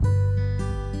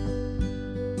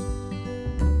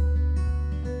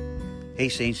Hey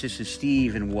Saints, this is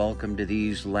Steve, and welcome to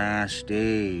these last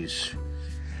days.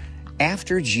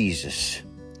 After Jesus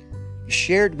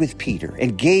shared with Peter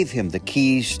and gave him the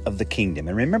keys of the kingdom,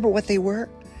 and remember what they were?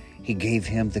 He gave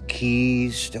him the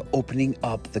keys to opening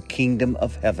up the kingdom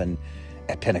of heaven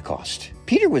at Pentecost.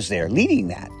 Peter was there leading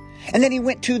that. And then he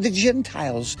went to the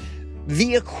Gentiles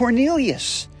via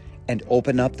Cornelius and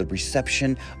opened up the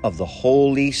reception of the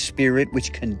Holy Spirit,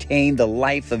 which contained the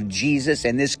life of Jesus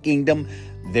and this kingdom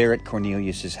there at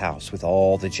Cornelius' house with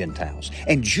all the Gentiles.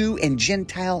 And Jew and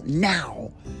Gentile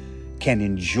now can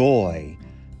enjoy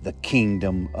the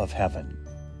kingdom of heaven.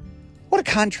 What a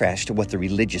contrast to what the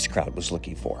religious crowd was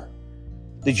looking for.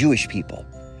 The Jewish people.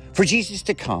 For Jesus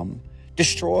to come,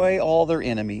 destroy all their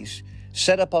enemies,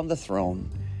 set up on the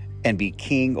throne, and be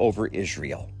king over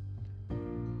Israel.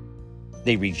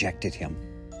 They rejected him.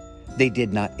 They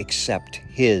did not accept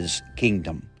his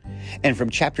kingdom. And from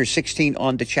chapter 16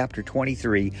 on to chapter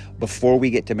 23, before we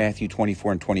get to Matthew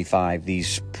 24 and 25,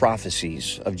 these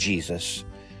prophecies of Jesus,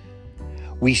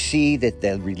 we see that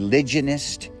the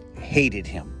religionists hated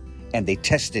him and they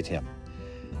tested him.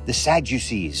 The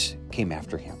Sadducees came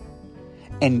after him.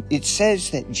 And it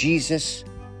says that Jesus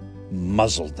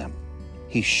muzzled them.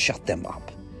 He shut them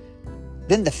up.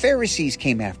 Then the Pharisees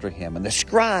came after him, and the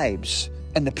scribes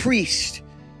and the priests.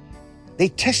 They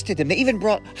tested him. They even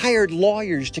hired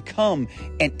lawyers to come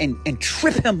and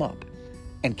trip him up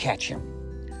and catch him.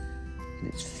 And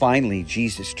it's finally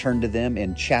Jesus turned to them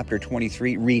in chapter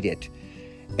 23. Read it.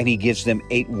 And he gives them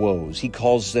 8 woes. He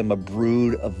calls them a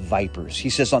brood of vipers.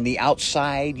 He says, on the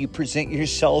outside, you present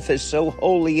yourself as so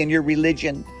holy in your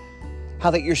religion, how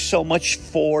that you're so much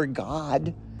for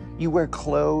God. You wear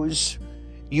clothes.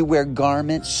 You wear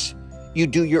garments. You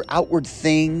do your outward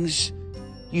things.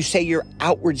 You say your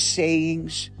outward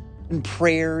sayings and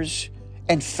prayers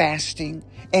and fasting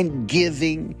and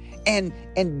giving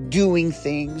and doing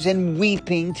things and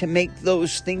weeping to make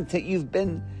those things that you've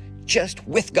been just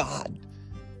with God.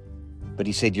 But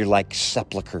he said, you're like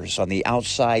sepulchres, on the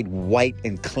outside white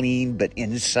and clean, but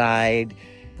inside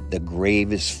the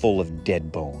grave is full of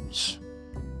dead bones.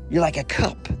 You're like a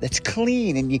cup that's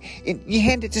clean, and you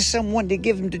hand it to someone to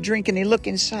give them to drink, and they look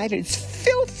inside, and it's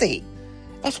filthy.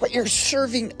 That's what you're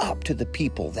serving up to the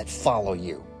people that follow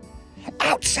you.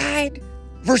 Outside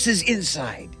versus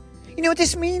inside. You know what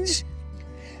this means?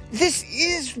 This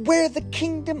is where the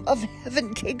kingdom of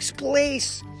heaven takes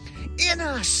place, in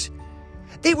us.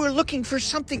 They were looking for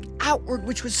something outward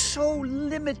which was so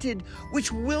limited,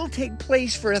 which will take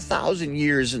place for 1,000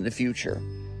 years in the future.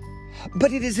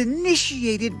 But it is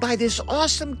initiated by this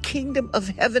awesome kingdom of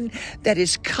heaven that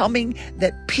is coming,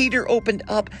 that Peter opened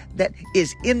up, that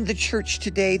is in the church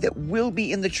today, that will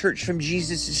be in the church from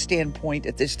Jesus' standpoint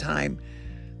at this time,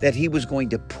 that he was going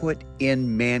to put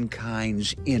in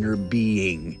mankind's inner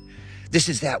being. This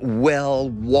is that well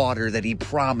water that he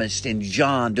promised in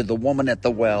John to the woman at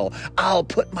the well. I'll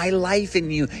put my life in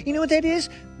you. You know what that is?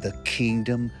 The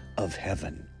kingdom of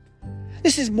heaven.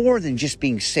 This is more than just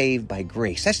being saved by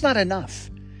grace. That's not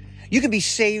enough. You can be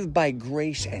saved by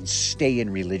grace and stay in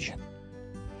religion.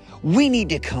 We need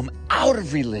to come out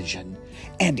of religion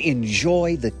and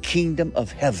enjoy the kingdom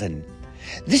of heaven.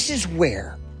 This is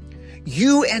where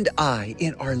you and I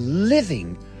in our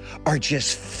living are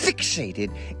just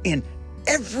fixated in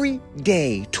every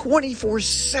day,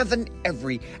 24/7,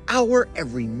 every hour,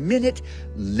 every minute,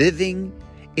 living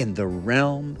in the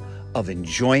realm of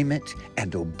enjoyment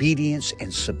and obedience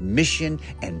and submission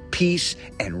and peace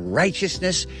and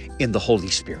righteousness in the Holy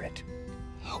Spirit.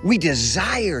 We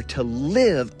desire to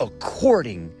live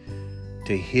according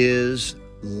to his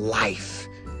life.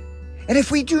 And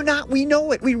if we do not, we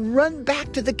know it. We run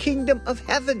back to the kingdom of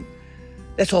heaven.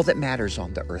 That's all that matters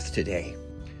on the earth today,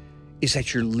 is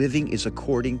that your living is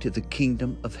according to the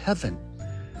kingdom of heaven.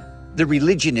 The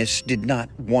religionists did not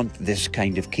want this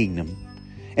kind of kingdom.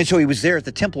 And so he was there at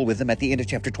the temple with them at the end of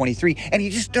chapter 23, and he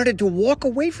just started to walk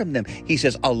away from them. He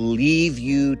says, I'll leave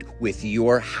you with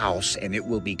your house, and it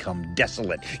will become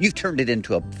desolate. You've turned it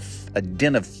into a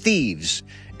den of thieves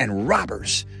and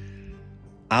robbers.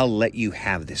 I'll let you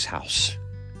have this house.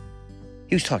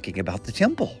 He was talking about the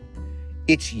temple.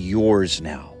 It's yours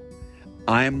now.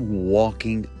 I'm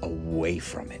walking away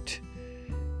from it.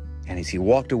 And as he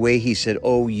walked away, he said,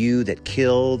 oh, you that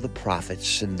kill the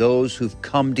prophets and those who've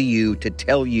come to you to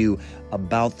tell you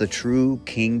about the true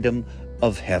kingdom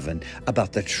of heaven,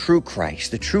 about the true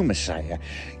Christ, the true Messiah.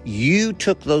 You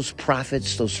took those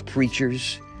prophets, those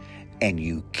preachers, and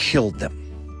you killed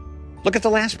them. Look at the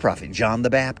last prophet, John the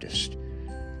Baptist.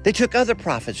 They took other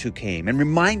prophets who came and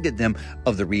reminded them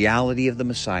of the reality of the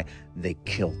Messiah. They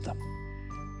killed them.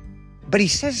 But he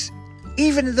says,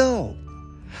 even though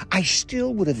I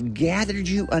still would have gathered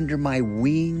you under my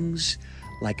wings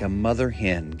like a mother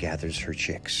hen gathers her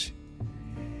chicks.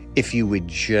 If you would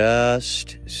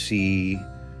just see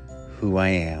who I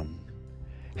am,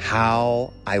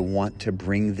 how I want to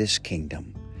bring this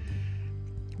kingdom,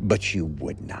 but you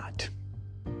would not.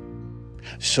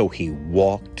 So he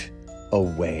walked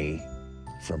away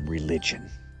from religion.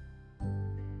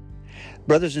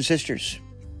 Brothers and sisters,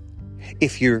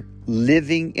 if you're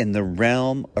living in the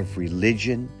realm of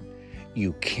religion,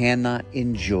 you cannot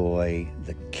enjoy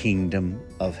the kingdom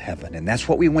of heaven. And that's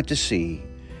what we want to see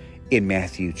in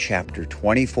Matthew chapter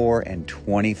 24 and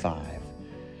 25.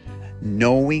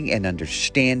 Knowing and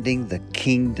understanding the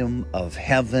kingdom of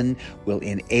heaven will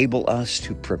enable us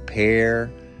to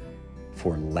prepare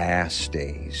for last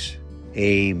days.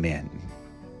 Amen.